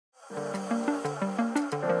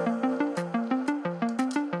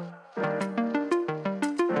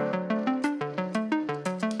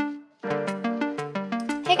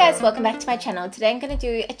Hey guys, welcome back to my channel. Today I'm going to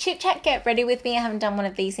do a chit chat get ready with me. I haven't done one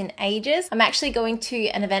of these in ages. I'm actually going to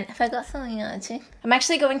an event. Have I got something on too? I'm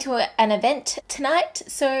actually going to an event tonight,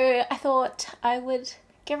 so I thought I would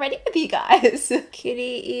get ready with you guys.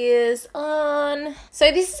 Kitty ears on.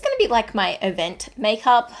 So this is going to be like my event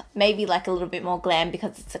makeup, maybe like a little bit more glam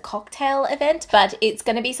because it's a cocktail event, but it's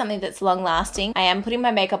going to be something that's long lasting. I am putting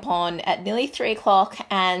my makeup on at nearly 3 o'clock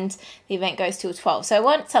and the event goes till 12. So I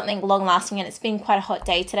want something long lasting, and it's been quite a hot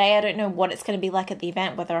day today. I don't know what it's going to be like at the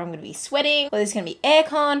event, whether I'm going to be sweating or there's going to be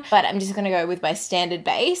aircon, but I'm just going to go with my standard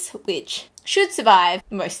base, which should survive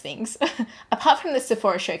most things. Apart from the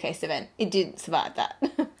Sephora Showcase event, it didn't survive that.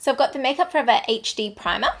 So I've got the Makeup Forever HD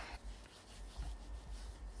Primer.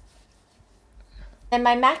 And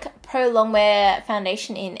my MAC Pro Longwear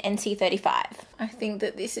Foundation in NC35. I think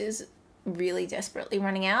that this is really desperately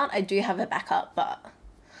running out. I do have a backup, but...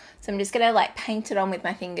 So I'm just going to like paint it on with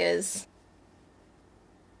my fingers.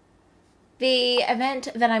 The event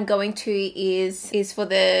that I'm going to is for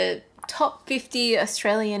the top 50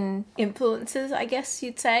 Australian influencers, I guess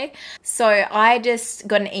you'd say. So I just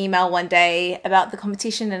got an email one day about the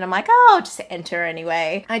competition and I'm like, oh, I'll just enter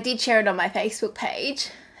anyway. I did share it on my Facebook page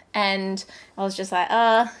and I was just like,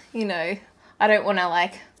 you know, I don't want to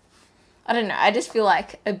like, I don't know, I just feel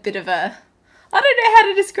like a bit of a, I don't know how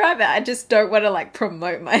to describe it. I just don't want to like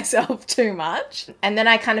promote myself too much. And then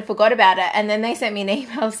I kind of forgot about it. And then they sent me an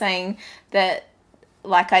email saying that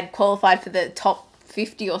like I'd qualified for the top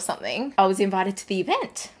 50 or something. I was invited to the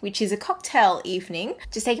event, which is a cocktail evening.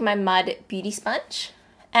 Just taking my mud beauty sponge.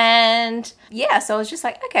 And yeah, so I was just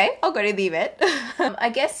like, okay, I'll go to the event. I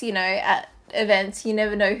guess, you know, at events, you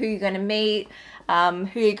never know who you're going to meet,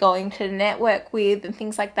 who you're going to network with and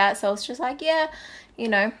things like that. So I was just like, yeah, you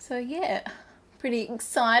know, so yeah. Pretty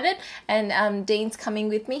excited, and Dean's coming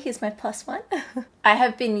with me. Here's my plus one. I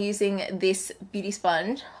have been using this beauty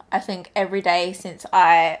sponge I think every day since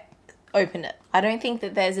I opened it. I don't think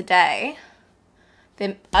that there's a day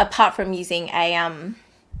then apart from using a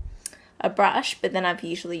brush, but then I've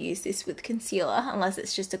usually used this with concealer unless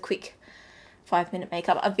it's just a quick 5-minute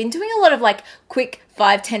makeup. I've been doing a lot of like quick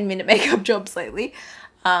 5-10 minute makeup jobs lately.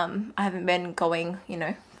 I haven't been going, you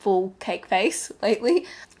know, full cake face lately.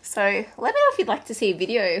 So let me know if you'd like to see a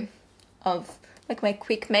video of like my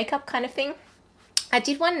quick makeup kind of thing. I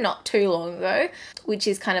did one not too long ago, which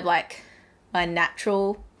is kind of like my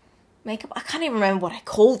natural makeup. I can't even remember what I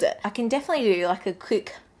called it. I can definitely do like a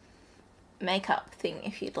quick makeup thing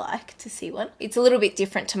if you'd like to see one. It's a little bit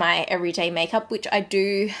different to my everyday makeup, which I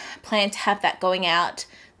do plan to have that going out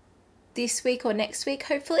this week or next week,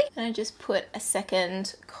 hopefully. And I just put a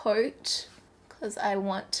second coat because I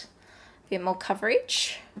want a bit more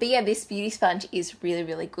coverage. But yeah, this beauty sponge is really,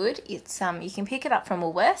 really good. It's you can pick it up from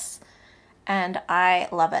Woolworths and I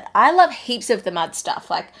love it. I love heaps of the mud stuff.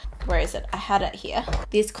 Like, where is it? I had it here.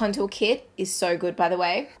 This contour kit is so good, by the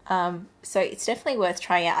way. So it's definitely worth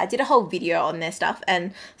trying out. I did a whole video on their stuff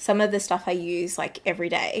and some of the stuff I use like every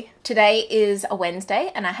day. Today is a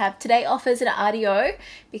Wednesday and I have today off as an RDO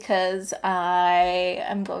because I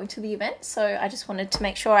am going to the event. So I just wanted to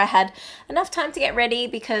make sure I had enough time to get ready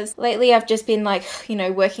because lately I've just been like, you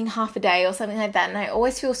know, working half a day or something like that. And I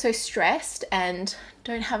always feel so stressed and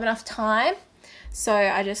don't have enough time. So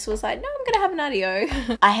I just was like, no, I'm going to have an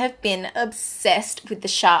RDO. I have been obsessed with the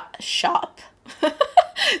sharp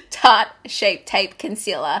Tarte Shape Tape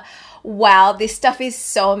Concealer. Wow, this stuff is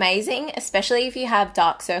so amazing, especially if you have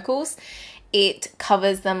dark circles. It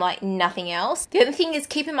covers them like nothing else. The other thing is,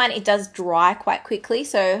 keep in mind, it does dry quite quickly.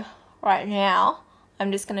 So right now,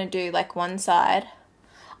 I'm just going to do like one side.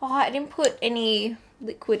 Oh, I didn't put any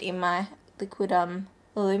liquid in my,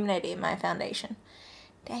 illuminator in my foundation.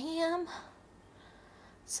 Damn.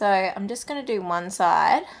 So I'm just going to do one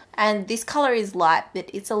side, and this color is light, but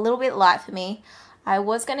it's a little bit light for me. I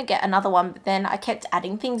was going to get another one, but then I kept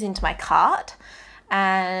adding things into my cart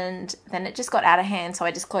and then it just got out of hand, so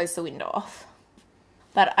I just closed the window off.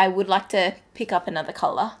 But I would like to pick up another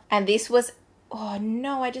color. And this was, oh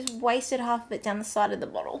no, I just wasted half of it down the side of the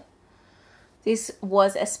bottle. This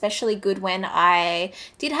was especially good when I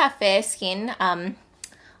did have fair skin.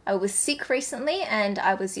 I was sick recently and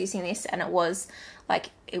I was using this and it was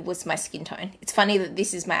my skin tone. It's funny that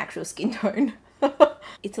this is my actual skin tone.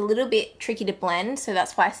 It's a little bit tricky to blend, so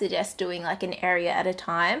that's why I suggest doing like an area at a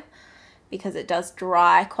time because it does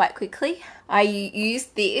dry quite quickly. I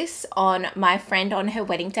used this on my friend on her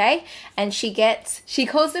wedding day and she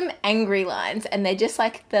calls them angry lines, and they're just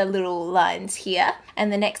like the little lines here.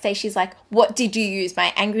 And the next day she's like, what did you use?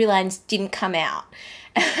 My angry lines didn't come out.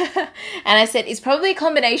 And I said, it's probably a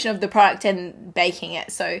combination of the product and baking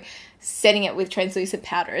it. So setting it with translucent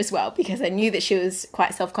powder as well, because I knew that she was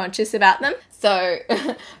quite self-conscious about them. So,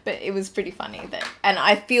 but it was pretty funny that, and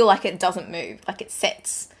I feel like it doesn't move, like it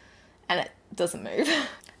sets and it doesn't move.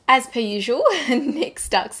 As per usual, NYX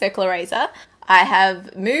Dark Circle Eraser. I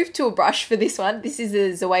have moved to a brush for this one. This is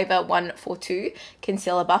the Zoeva 142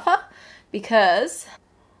 Concealer Buffer, because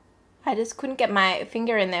I just couldn't get my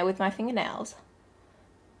finger in there with my fingernails.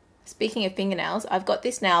 Speaking of fingernails, I've got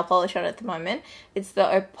this nail polish on at the moment. It's the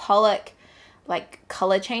Opalic, like,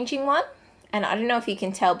 color changing one. And I don't know if you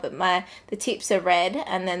can tell, but the tips are red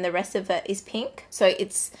and then the rest of it is pink. So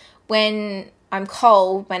it's when I'm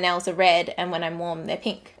cold, my nails are red, and when I'm warm, they're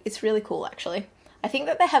pink. It's really cool, actually. I think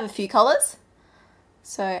that they have a few colors,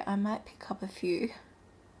 so I might pick up a few,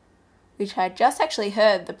 which I just actually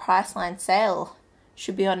heard the Priceline sale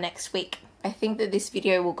should be on next week. I think that this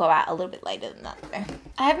video will go out a little bit later than that though.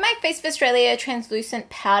 I have my Face of Australia translucent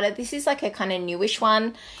powder. This is like a kind of newish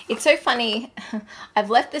one. It's so funny. I've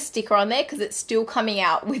left the sticker on there because it's still coming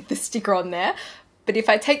out with the sticker on there. But if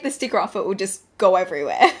I take the sticker off, it will just go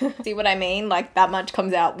everywhere. See what I mean? Like that much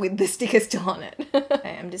comes out with the sticker still on it.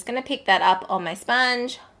 Okay, I'm just going to pick that up on my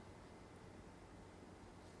sponge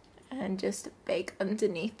and just bake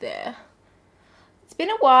underneath there. It's been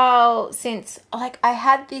a while since, like, I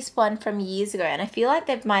had this one from years ago, and I feel like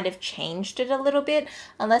they might have changed it a little bit,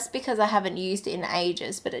 unless because I haven't used it in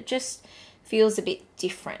ages, but it just feels a bit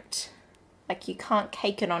different. Like you can't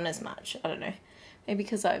cake it on as much. I don't know. Maybe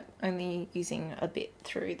because I'm only using a bit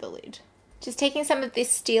through the lid. Just taking some of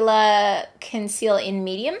this Stila concealer in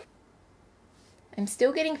medium. I'm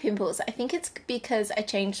still getting pimples. I think it's because I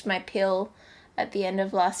changed my peel at the end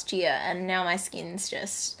of last year, and now my skin's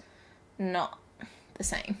just not the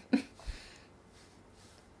same.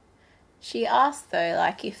 She asked though,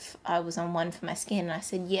 like, if I was on one for my skin, and I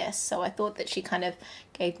said yes, so I thought that she kind of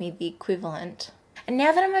gave me the equivalent. And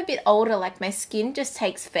now that I'm a bit older, like, my skin just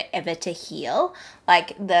takes forever to heal.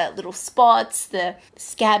 Like the little spots, the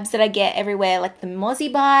scabs that I get everywhere, like the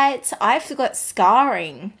mozzie bites. I've got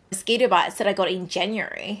scarring, mosquito bites that I got in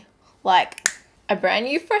January. Like a brand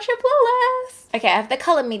new Fresh and Flawless. Okay, I have the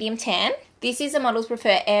color medium tan. This is a Models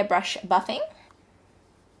Prefer Airbrush Buffing.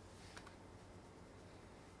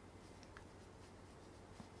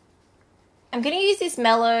 I'm going to use this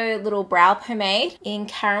mellow little brow pomade in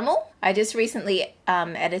caramel. I just recently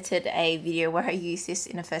edited a video where I used this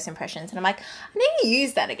in a first impressions, and I'm like, I need to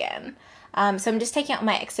use that again. So I'm just taking out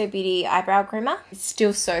my XO Beauty eyebrow groomer. It's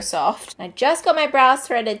still so soft. I just got my brows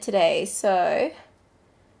threaded today, so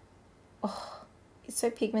oh, it's so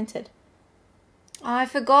pigmented. Oh, I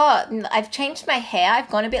forgot. I've changed my hair. I've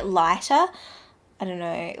gone a bit lighter. I don't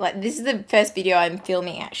know. Like, this is the first video I'm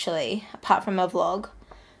filming actually, apart from a vlog,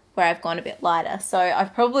 where I've gone a bit lighter. So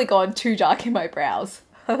I've probably gone too dark in my brows.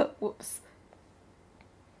 Whoops.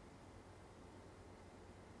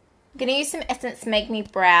 I'm going to use some Essence Make Me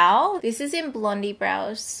Brow. This is in Blondie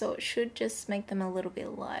Brows, so it should just make them a little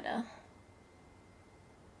bit lighter.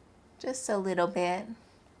 Just a little bit.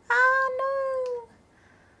 Ah, no.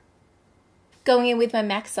 Going in with my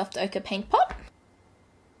MAC Soft Ochre Paint Pot.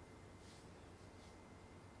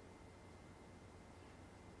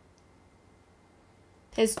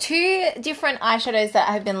 There's two different eyeshadows that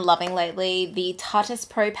I've been loving lately. The Tartus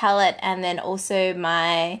Pro palette, and then also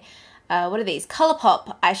my, what are these?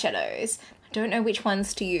 Colourpop eyeshadows. I don't know which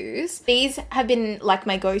ones to use. These have been like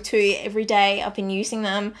my go-to every day. I've been using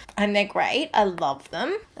them and they're great. I love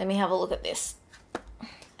them. Let me have a look at this.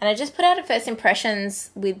 And I just put out a first impressions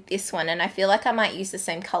with this one, and I feel like I might use the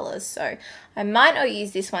same colours. So I might not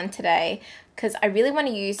use this one today because I really want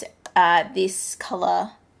to use this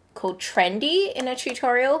colour called Trendy in a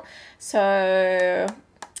tutorial. So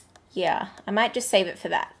yeah, I might just save it for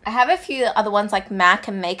that. I have a few other ones like MAC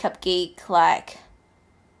and Makeup Geek, like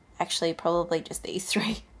actually probably just these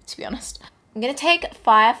three to be honest. I'm gonna take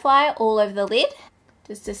Firefly all over the lid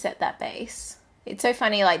just to set that base. It's so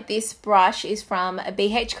funny, like this brush is from a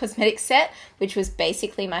BH Cosmetics set, which was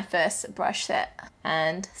basically my first brush set,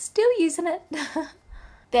 and still using it.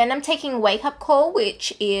 Then I'm taking Wake Up Call,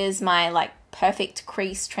 which is my like perfect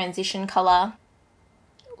crease transition color.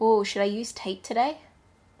 Oh, should I use tape today?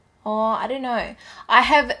 Oh, I don't know. I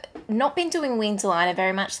have not been doing winged liner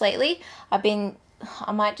very much lately.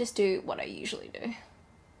 I might just do what I usually do.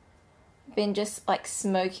 I've been just like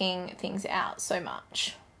smoking things out so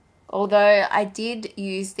much. Although I did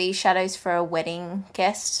use these shadows for a wedding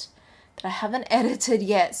guest that I haven't edited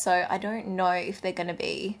yet, so I don't know if they're gonna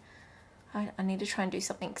be, I need to try and do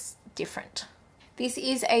something different. This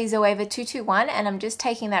is a Zoeva 221, and I'm just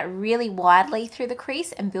taking that really widely through the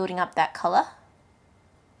crease and building up that colour.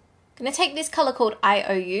 I'm gonna take this color called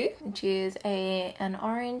IOU, which is an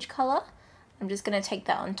orange color. I'm just gonna take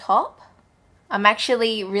that on top. I'm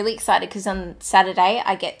actually really excited because on Saturday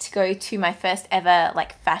I get to go to my first ever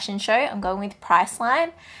like fashion show. I'm going with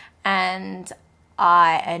Priceline, and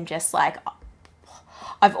I am just like,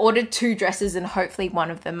 I've ordered 2 dresses and hopefully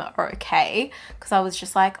one of them are okay, because I was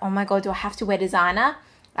just like, oh my god, do I have to wear designer?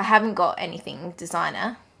 I haven't got anything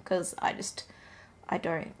designer because I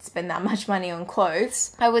don't spend that much money on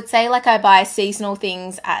clothes. I would say like I buy seasonal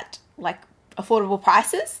things at like affordable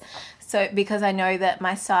prices. So because I know that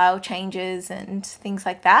my style changes and things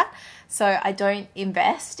like that. So I don't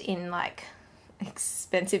invest in like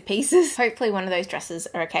expensive pieces. Hopefully one of those dresses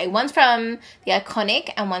are okay. One's from the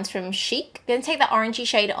Iconic and one's from Chic. I'm gonna take the orangey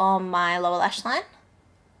shade on my lower lash line.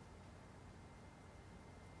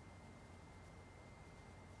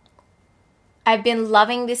 I've been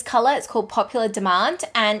loving this color. It's called Popular Demand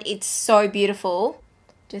and it's so beautiful.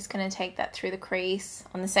 Just gonna take that through the crease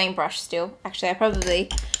on the same brush still. Actually, I probably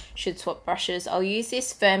should swap brushes. I'll use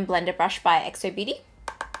this Firm Blender brush by XO Beauty.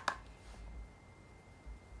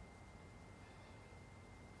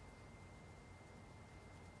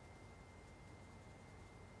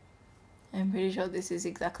 I'm pretty sure this is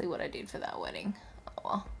exactly what I did for that wedding. Oh,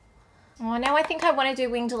 well. Oh, now I think I want to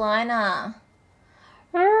do winged liner.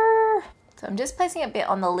 So I'm just placing a bit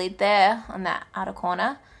on the lid there, on that outer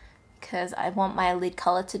corner, because I want my lid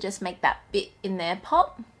color to just make that bit in there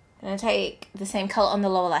pop. I'm going to take the same color on the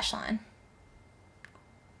lower lash line.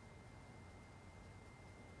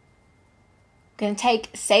 I'm going to take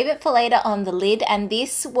Save It For Later on the lid, and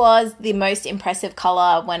this was the most impressive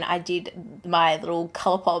color when I did my little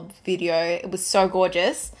ColourPop video. It was so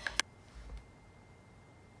gorgeous.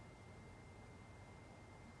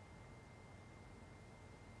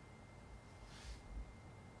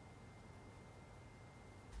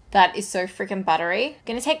 That is so freaking buttery. I'm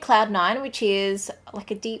going to take Cloud 9, which is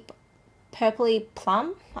like a deep purpley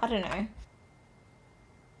plum. I don't know.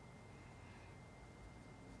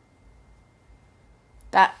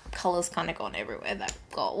 That colour's kind of gone everywhere, that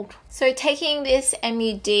gold. So taking this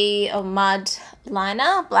MUD or Mud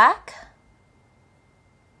liner, black.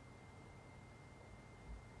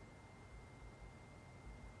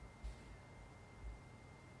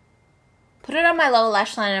 Put it on my lower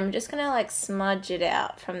lash line and I'm just going to like smudge it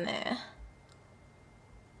out from there.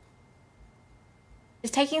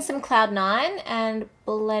 Just taking some Cloud 9 and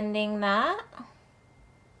blending that.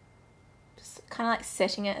 Just kind of like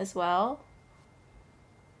setting it as well.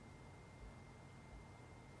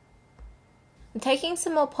 I'm taking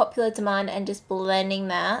some more Popular Demand and just blending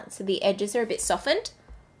that so the edges are a bit softened.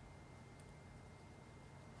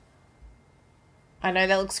 I know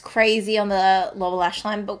that looks crazy on the lower lash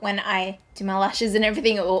line, but when I do my lashes and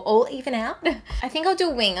everything, it will all even out. I think I'll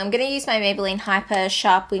do a wing. I'm going to use my Maybelline Hyper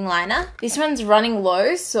Sharp Wing Liner. This one's running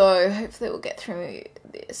low, so hopefully we'll get through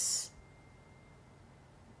this.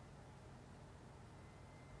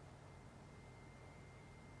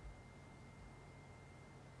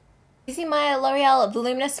 Using my L'Oreal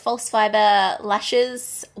Voluminous False Fiber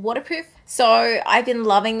Lashes Waterproof. So I've been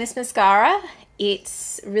loving this mascara.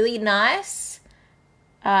 It's really nice.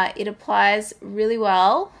 It applies really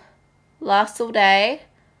well, lasts all day.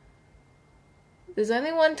 There's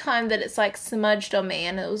only one time that it's like smudged on me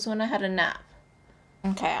and it was when I had a nap.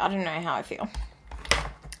 Okay, I don't know how I feel.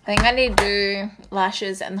 I think I need to do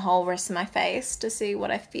lashes and the whole rest of my face to see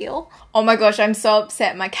what I feel. Oh my gosh, I'm so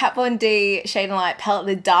upset. My Kat Von D Shade and Light palette,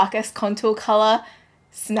 the darkest contour color,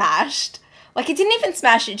 smashed. Like it didn't even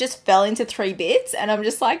smash, it just fell into 3 bits and I'm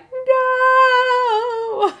just like,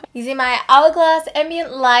 no. Using my Hourglass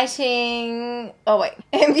Ambient Lighting,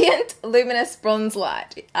 Ambient Luminous Bronze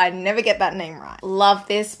Light. I never get that name right. Love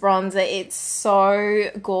this bronzer, it's so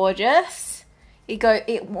gorgeous.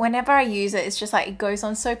 Whenever I use it, it's just like, it goes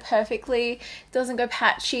on so perfectly. It doesn't go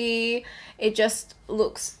patchy. It just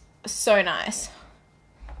looks so nice.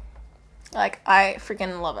 Like, I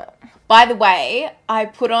freaking love it. By the way,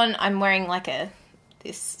 I'm wearing like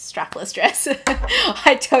this strapless dress.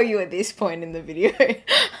 I tell you at this point in the video.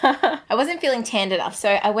 I wasn't feeling tanned enough, so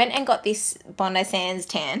I went and got this Bondi Sands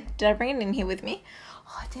tan. Did I bring it in here with me?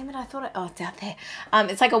 Oh, damn it, it's out there.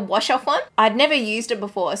 It's like a wash-off one. I'd never used it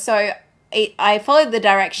before, so I followed the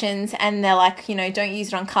directions and they're like, you know, don't use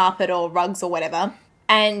it on carpet or rugs or whatever.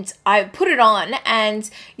 And I put it on and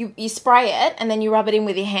you spray it and then you rub it in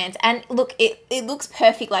with your hands. And look, it looks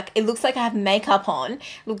perfect. Like, it looks like I have makeup on. It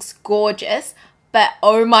looks gorgeous. But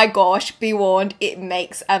oh my gosh, be warned, it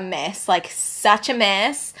makes a mess. Like, such a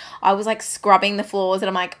mess. I was like scrubbing the floors and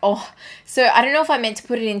I'm like, oh. So I don't know if I meant to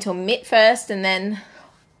put it into a mitt first and then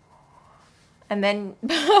and then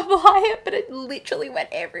apply it, but it literally went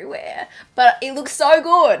everywhere. But it looks so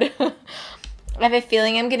good. I have a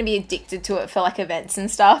feeling I'm going to be addicted to it for like events and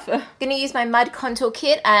stuff. I'm going to use my mud contour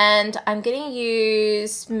kit, and I'm going to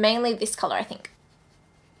use mainly this color, I think.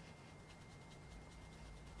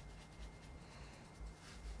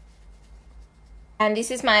 And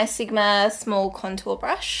this is my Sigma small contour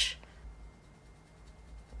brush.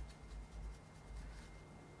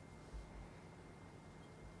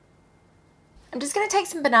 I'm just going to take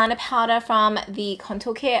some banana powder from the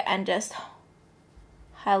contour kit and just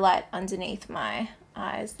highlight underneath my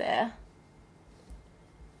eyes there.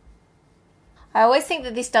 I always think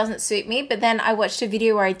that this doesn't suit me, but then I watched a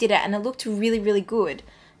video where I did it and it looked really, really good.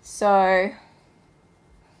 So,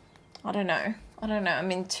 I don't know.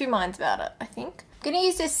 I'm in two minds about it, I think. I'm going to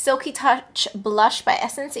use this Silky Touch blush by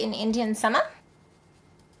Essence in Indian Summer.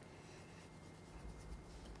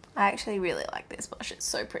 I actually really like this blush. It's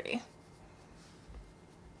so pretty.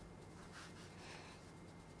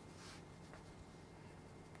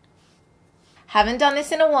 Haven't done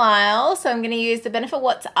this in a while, so I'm going to use the Benefit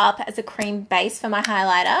What's Up as a cream base for my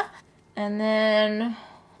highlighter. And then,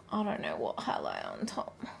 I don't know what highlighter on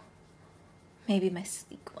top. Maybe my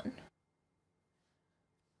sleek one.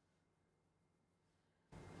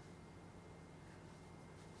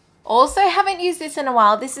 Also haven't used this in a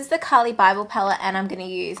while. This is the Kali Bible palette, and I'm going to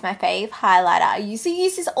use my fave highlighter. I usually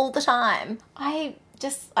use this all the time. I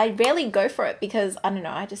rarely go for it because, I don't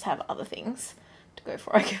know, I just have other things to go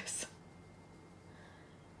for, I guess.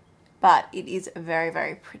 But it is very,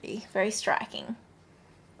 very pretty, very striking.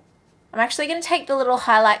 I'm actually going to take the little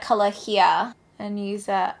highlight color here and use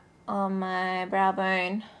that on my brow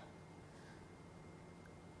bone.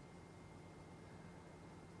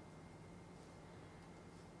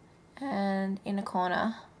 And inner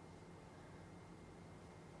corner.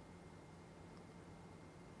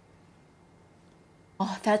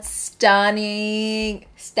 Oh, that's stunning.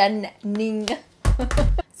 Stunning.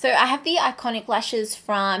 So I have the iconic lashes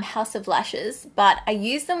from House of Lashes, but I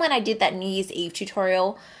used them when I did that New Year's Eve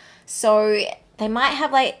tutorial. So they might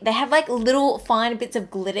have they have little fine bits of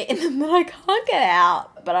glitter in them that I can't get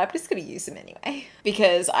out, but I'm just gonna use them anyway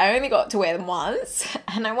because I only got to wear them once,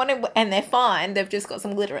 and and they're fine. They've just got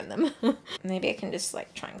some glitter in them. Maybe I can just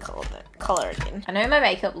like try and color it in. I know my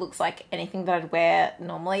makeup looks like anything that I'd wear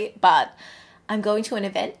normally, but I'm going to an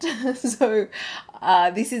event, so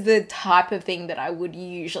this is the type of thing that I would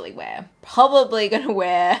usually wear. Probably going to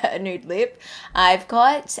wear a nude lip. I've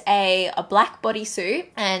got a black bodysuit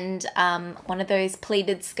and one of those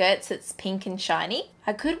pleated skirts that's pink and shiny.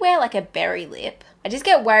 I could wear like a berry lip. I just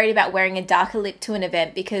get worried about wearing a darker lip to an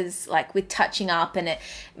event because like with touching up and it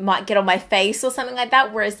might get on my face or something like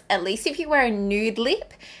that, whereas at least if you wear a nude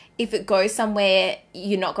lip, if it goes somewhere,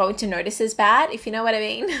 you're not going to notice as bad, if you know what I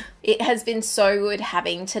mean. It has been so good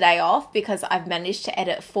having today off because I've managed to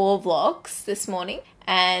edit 4 vlogs this morning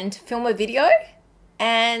and film a video,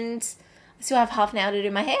 and I still have half an hour to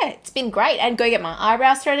do my hair. It's been great. And go get my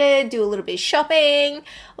eyebrows threaded, do a little bit of shopping.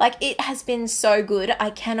 Like, it has been so good.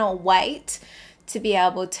 I cannot wait to be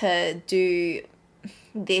able to do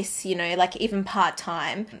this, you know, like even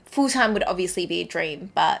part-time. Full-time would obviously be a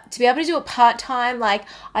dream, but to be able to do it part-time, like,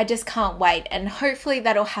 I just can't wait. And hopefully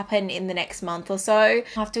that'll happen in the next month or so.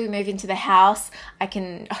 After we move into the house, I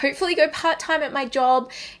can hopefully go part-time at my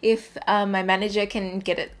job if my manager can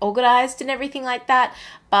get it organized and everything like that.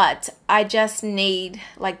 But I just need,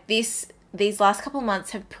 like, these last couple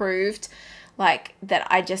months have proved like that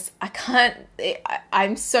I can't,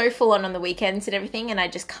 I'm so full on the weekends and everything, and I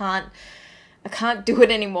just can't do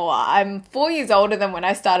it anymore. I'm 4 years older than when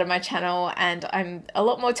I started my channel, and I'm a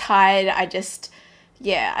lot more tired.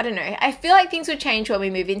 Yeah, I don't know. I feel like things will change when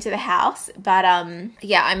we move into the house, but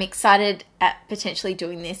yeah, I'm excited at potentially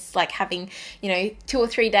doing this, like having, you know, 2 or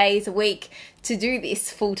 3 days a week to do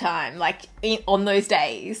this full time, like on those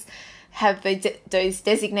days, have those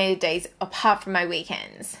designated days apart from my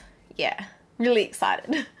weekends. Yeah, really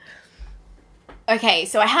excited. Okay,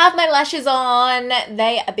 so I have my lashes on.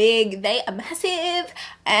 They are big, they are massive,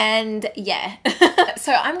 and yeah.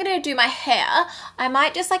 So I'm gonna do my hair. I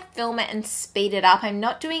might just like film it and speed it up. I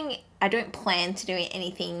don't plan to do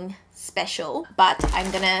anything special, but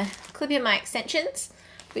I'm gonna clip in my extensions,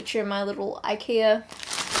 which are my little IKEA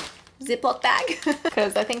Ziploc bag,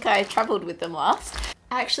 because I think I traveled with them last.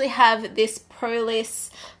 I actually have this Prolis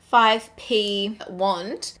 5p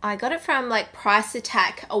wand. I got it from like Price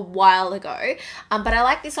Attack a while ago, but I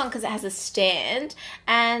like this one because it has a stand,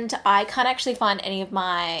 and I can't actually find any of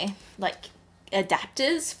my like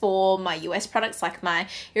adapters for my US products, like my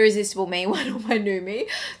Irresistible Me one or my New Me.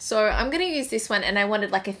 So I'm gonna use this one, and I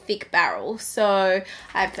wanted like a thick barrel, so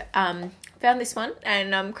I've found this one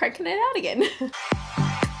and I'm cranking it out again.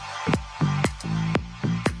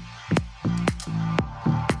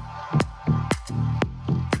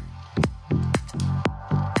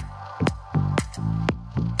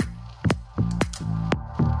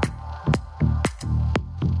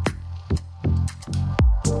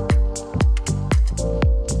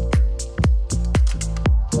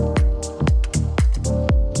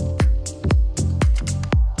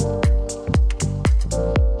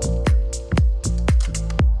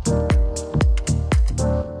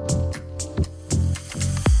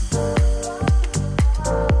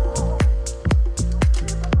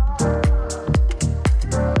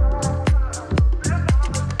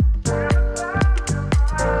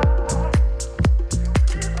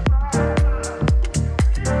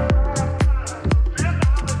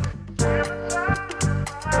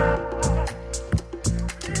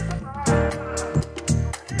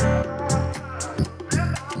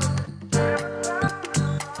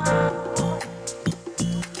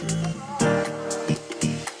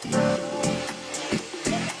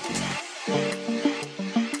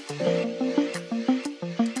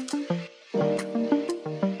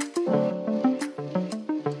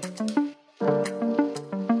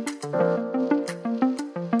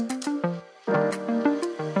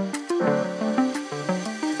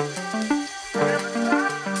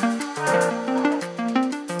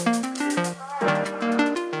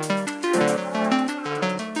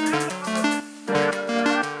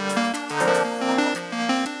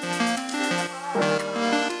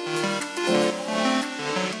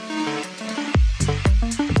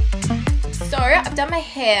 I've done my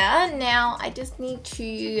hair. Now I just need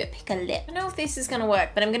to pick a lip. I don't know if this is going to work,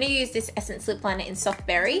 but I'm going to use this Essence lip liner in Soft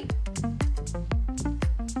Berry.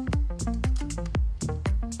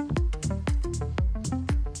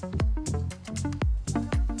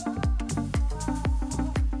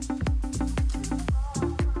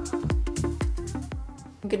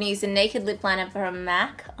 I'm going to use the Naked lip liner from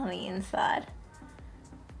MAC on the inside.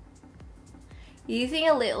 Using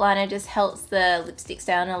a lip liner just helps the lipstick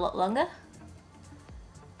stay on a lot longer.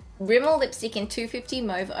 Rimmel lipstick in 250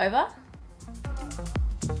 Mauve Over.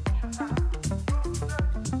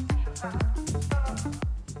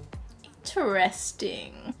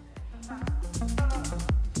 Interesting.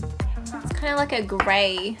 It's kind of like a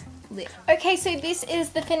grey lip. Okay, so this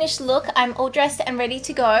is the finished look. I'm all dressed and ready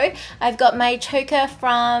to go. I've got my choker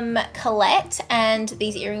from Colette, and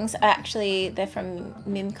these earrings are actually, they're from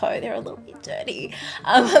Mimco. They're a little bit dirty,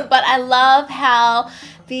 but I love how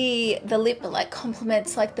the lip like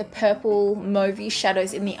complements like the purple mauvey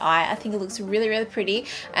shadows in the eye. I think it looks really, really pretty,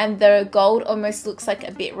 and the gold almost looks like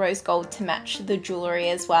a bit rose gold to match the jewelry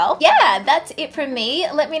as well. Yeah, that's it from me.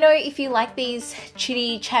 Let me know if you like these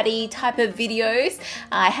chitty chatty type of videos.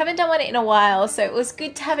 I haven't done one in a while, so it was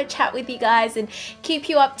good to have a chat with you guys and keep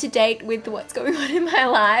you up to date with what's going on in my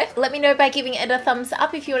life. Let me know by giving it a thumbs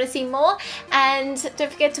up if you want to see more, and don't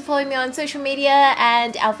forget to follow me on social media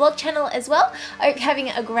and our vlog channel as well. I hope you're having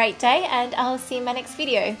a great day, and I'll see you in my next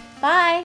video. Bye!